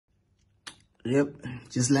Yep,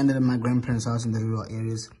 just landed at my grandparents' house in the rural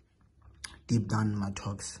areas, deep down in my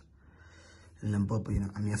talks in Limpopo. You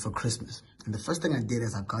know, I'm here for Christmas. And the first thing I did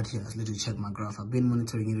as I got here was literally check my graph. I've been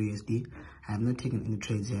monitoring USD. I have not taken any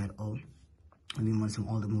trades here at all. I've been monitoring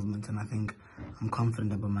all the movements, and I think I'm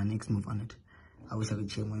confident about my next move on it. I wish I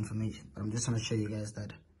could share more information, but I'm just trying to show you guys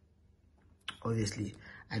that obviously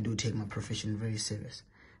I do take my profession very serious.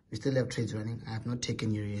 We still have trades running. I have not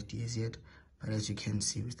taken USDs yet, but as you can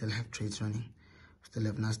see, we still have trades running. We still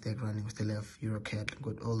have Nasdaq running. We still have EuroCAD.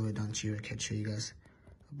 Go all the way down to EuroCAD. Show you guys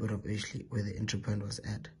a bit of actually where the entry point was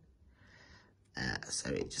at.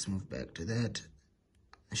 Sorry, just move back to that.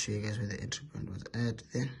 I'll show you guys where the entry point was at.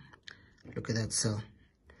 Then look at that sell.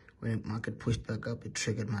 When the market pushed back up, it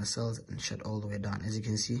triggered my sells and shut all the way down. As you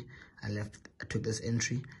can see, I took this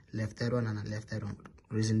entry, left that one, and I left that one.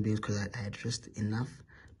 Reason being because I had risked enough,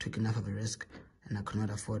 took enough of a risk, and I could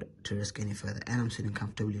not afford to risk any further. And I'm sitting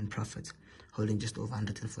comfortably in profits, holding just over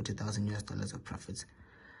 140,000 US dollars of profits.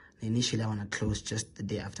 Initially, I want to close just the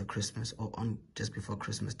day after Christmas or on just before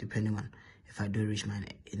Christmas, depending on if I do reach my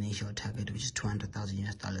initial target, which is 200,000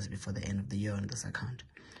 US dollars before the end of the year on this account.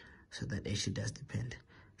 So that actually does depend.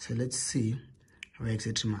 So let's see where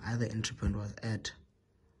exactly my other entry point was at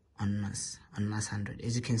on NAS 100.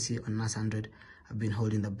 As you can see on NAS 100, I've been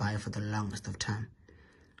holding the buy for the longest of time.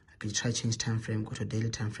 I could try change time frame, go to a daily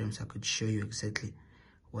time frame, so I could show you exactly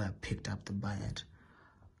where I picked up the buy at.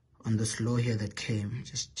 On this low here that came,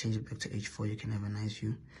 just change it back to H4, you can have a nice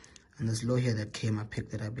view. On this low here that came, I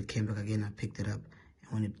picked it up. It came back again, I picked it up.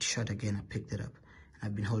 And when it shot again, I picked it up.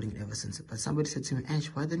 I've been holding it ever since. But somebody said to me, Ash,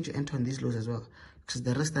 why didn't you enter on these lows as well? Because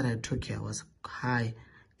the risk that I took here was high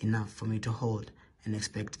enough for me to hold and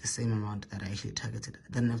expect the same amount that I actually targeted.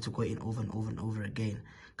 I didn't have to go in over and over and over again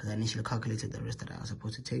because I initially calculated the risk that I was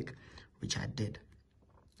supposed to take, which I did.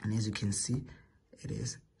 And as you can see, it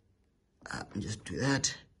is. Just do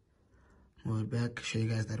that. Move it back. Show you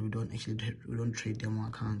guys that we don't trade demo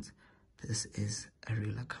accounts. This is a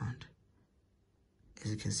real account. As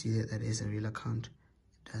you can see, that is a real account.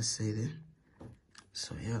 It does say there.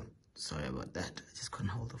 So yeah, sorry about that. I just couldn't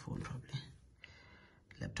hold the phone properly.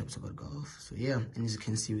 Laptop's about to go off. So yeah, and as you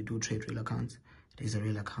can see, we do trade real accounts. It is a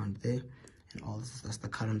real account there. And all this, that's the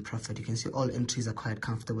current profit. You can see all entries are quite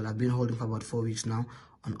comfortable. I've been holding for about 4 weeks now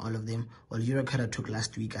on all of them. Well, EuroCAD I took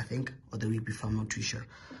last week, I think, or the week before, I'm not too sure.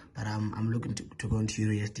 But I'm looking to go into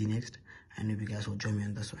EURUSD next. I know you guys will join me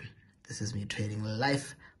on this one. This is me trading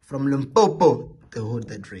live from Limpopo, the hood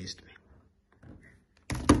that raised me.